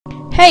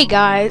Hey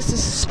guys, this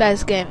is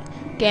Spaz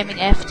Gaming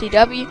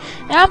FTW,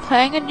 and I'm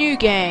playing a new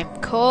game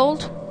called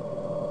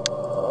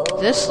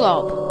the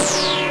Slob.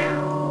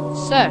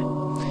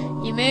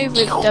 So, you move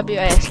with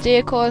WASD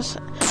of course,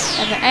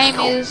 and the aim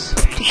is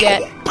to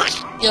get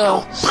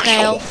your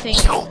snail thing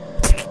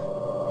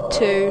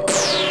to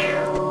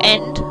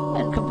end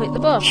and complete the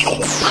boss.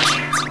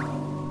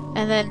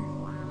 And then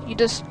you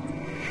just...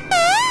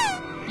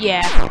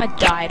 yeah, I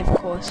died of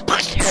course, I'm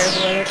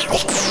terrible at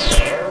it.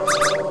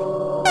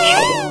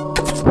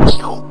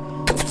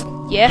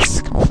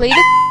 Yes,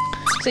 completed.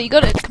 So you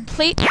gotta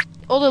complete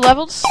all the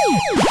levels,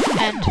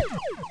 and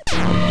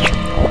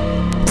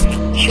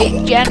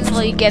it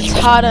generally gets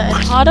harder and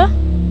harder.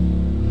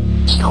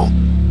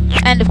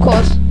 And of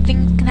course,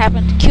 things can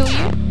happen to kill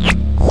you.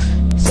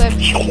 So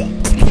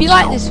if you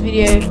like this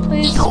video,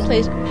 please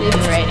leave a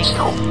rating,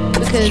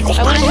 because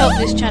I want to help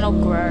this channel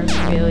grow,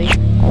 really.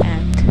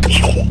 And if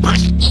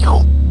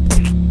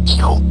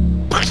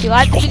you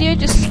like the video,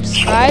 just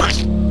subscribe.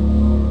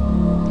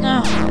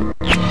 No,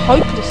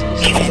 hopeless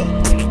this game.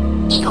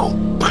 No!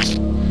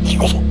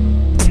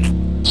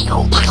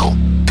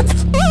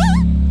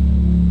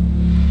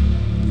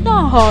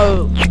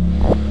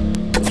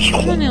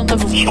 I'm only on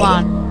level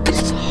 1. This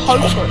is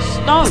hopeless.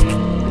 No!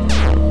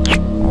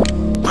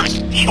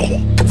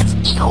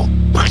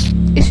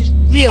 This is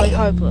really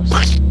hopeless.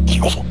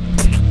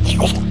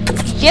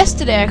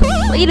 Yesterday I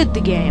completed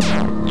the game.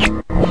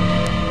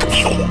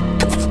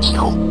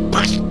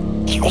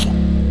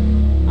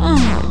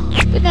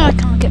 But now I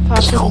can't get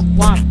past level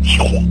 1.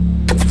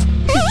 This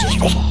is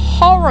just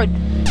horrid.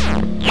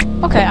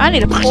 Okay, I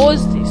need to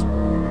pause this.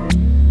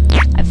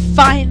 I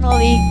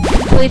finally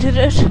completed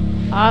it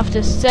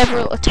after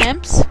several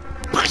attempts.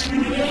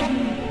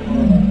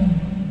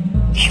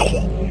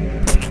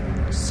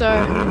 So,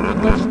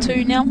 level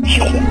 2 now.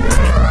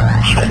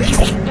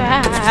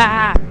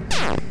 Ah.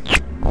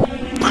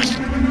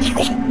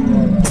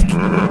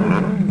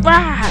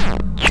 Ah.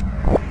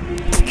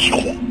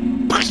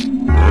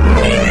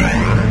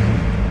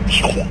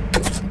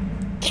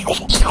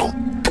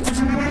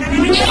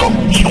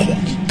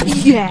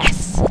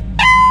 Yes!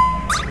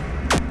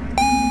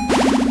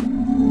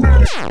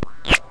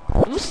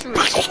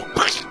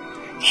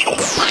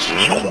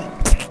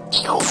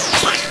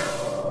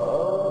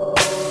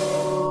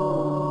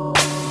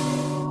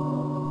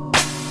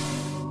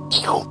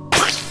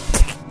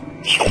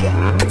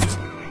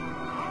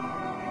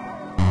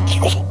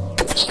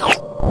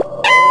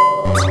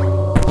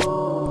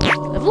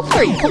 Level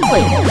 3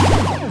 complete.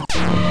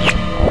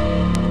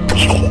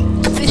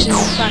 This is a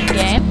fun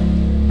game.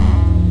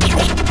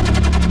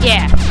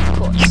 Yeah, of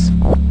course.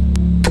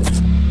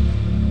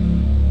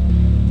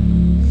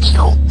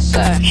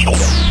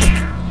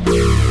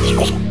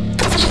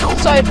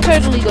 So I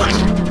totally got it.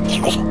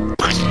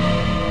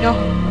 No.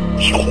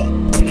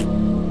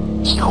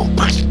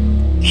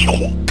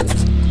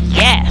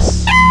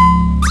 Yes.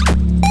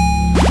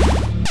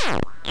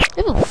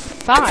 Level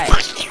 5. Can't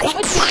wait to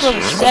get to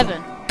level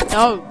 7.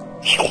 No.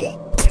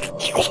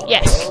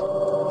 Yes.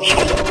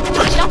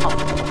 No.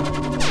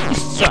 This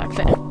is so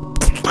unfair.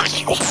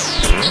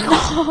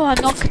 No,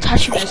 I'm not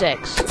touching those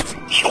eggs.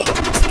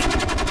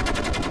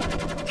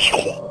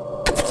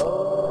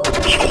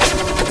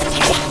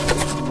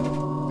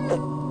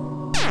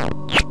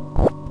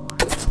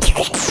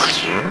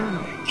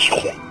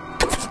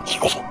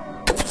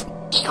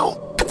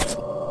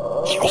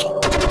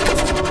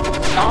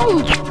 No!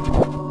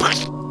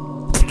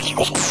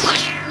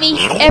 Me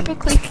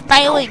epically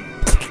failing.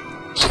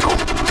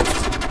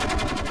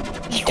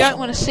 You don't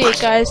want to see it,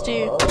 guys, do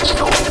you?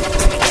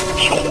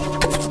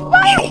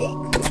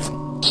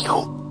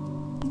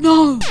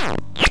 No!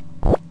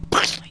 Oh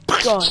my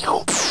god.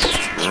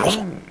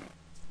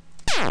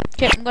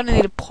 Okay, I'm gonna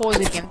need to pause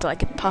it again until I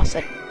get past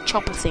that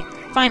chopper thing.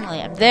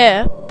 Finally, I'm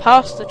there,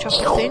 past the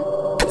chopper thing.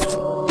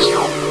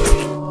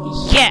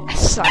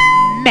 Yes, I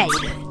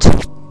made it!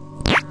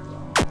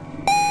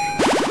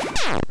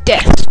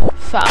 Death.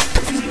 Fuck.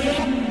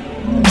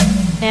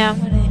 Now I'm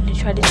gonna need to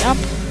try to jump.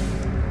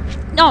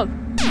 No!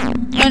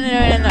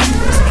 No.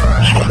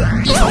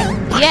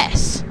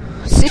 Yes!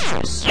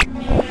 Citrus.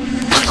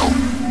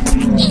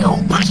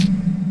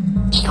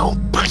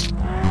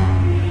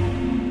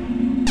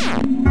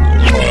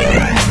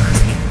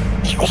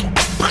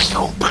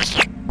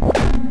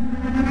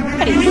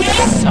 That is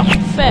so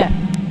unfair.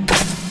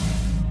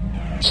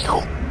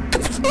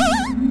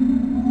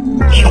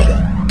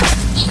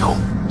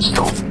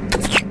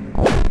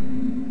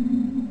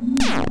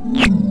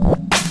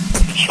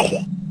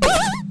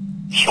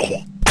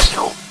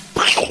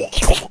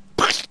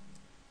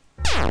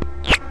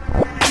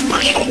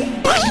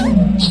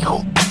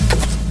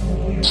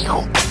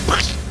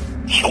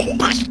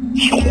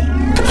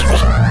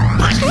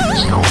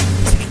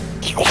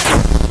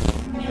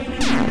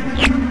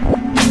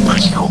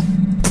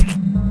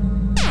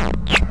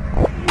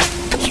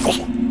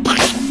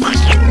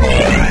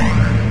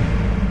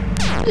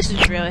 This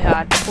is really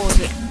hard. Pause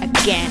it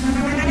again.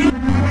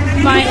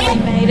 Finally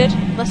made it,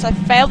 unless I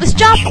fail this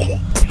jump!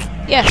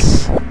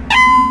 Yes.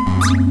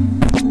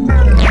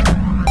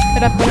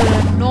 but I put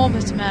an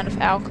enormous amount of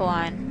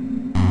alkaline,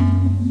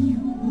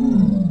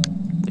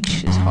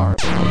 which is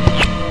horrible.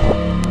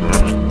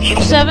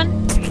 Level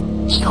 7.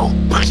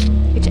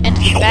 Get to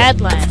enter the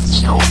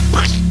Badlands. No,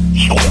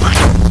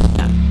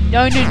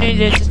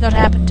 that does not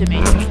happen to me.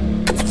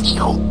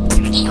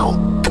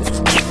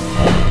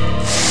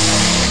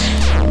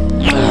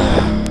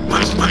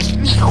 I'm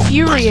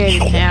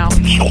infuriated now.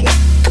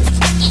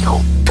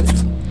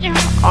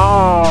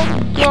 Oh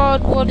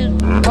God, what is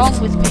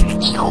wrong with me?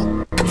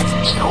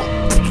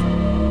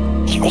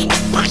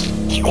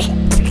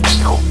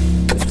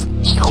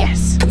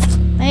 Yes,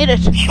 made it.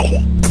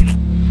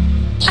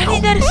 I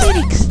need that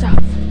acidic stuff.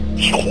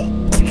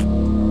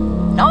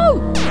 No!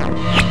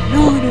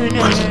 No.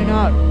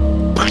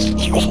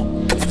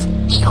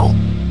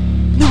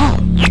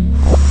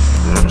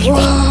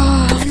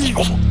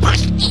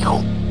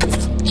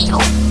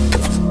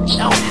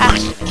 No, have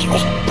to.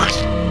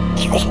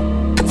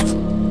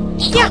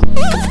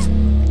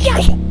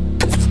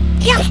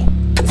 Yeah.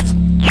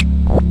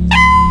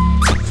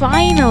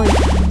 Finally.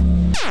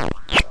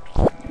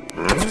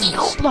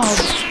 Slob.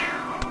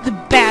 The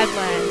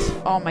Badlands.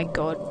 Oh my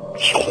God.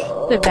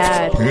 They're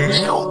bad.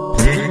 No.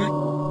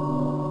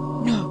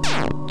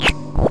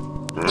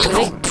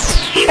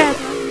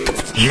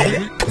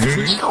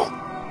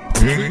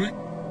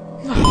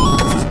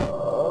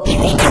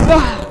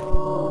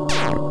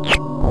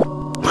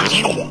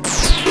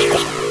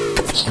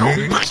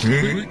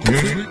 Really?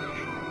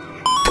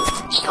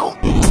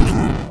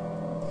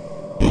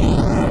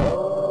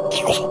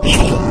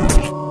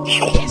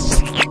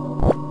 Yes.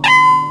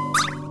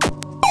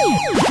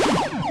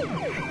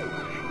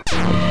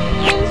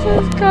 This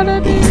is gonna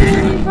be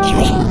really hard.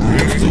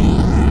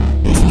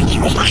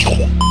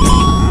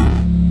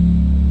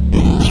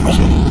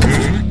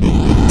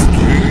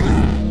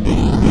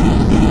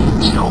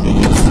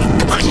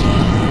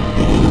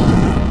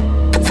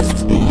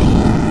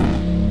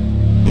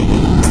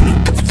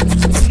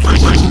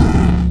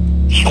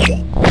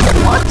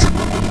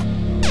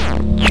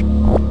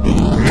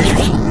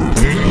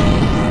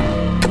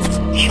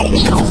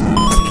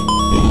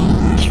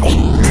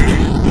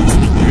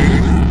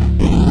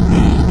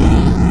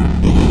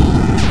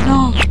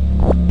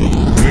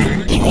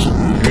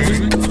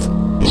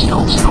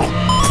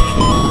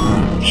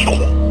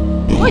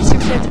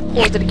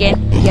 Pause it again.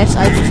 Yes,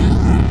 I do.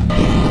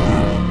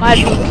 Might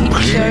as well keep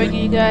showing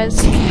you guys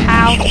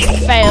how to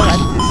fail at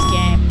this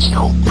game.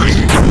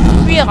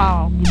 Really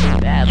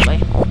badly.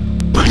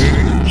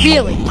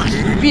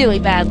 Really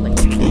badly.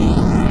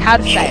 How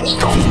to fail.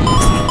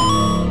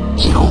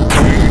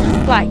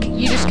 Like,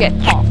 you just get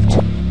popped.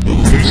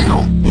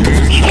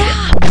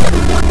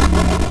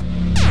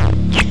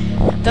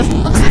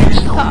 Doesn't look like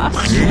you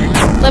passed.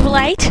 Level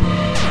 8.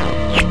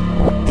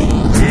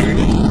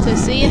 So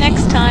see you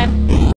next time.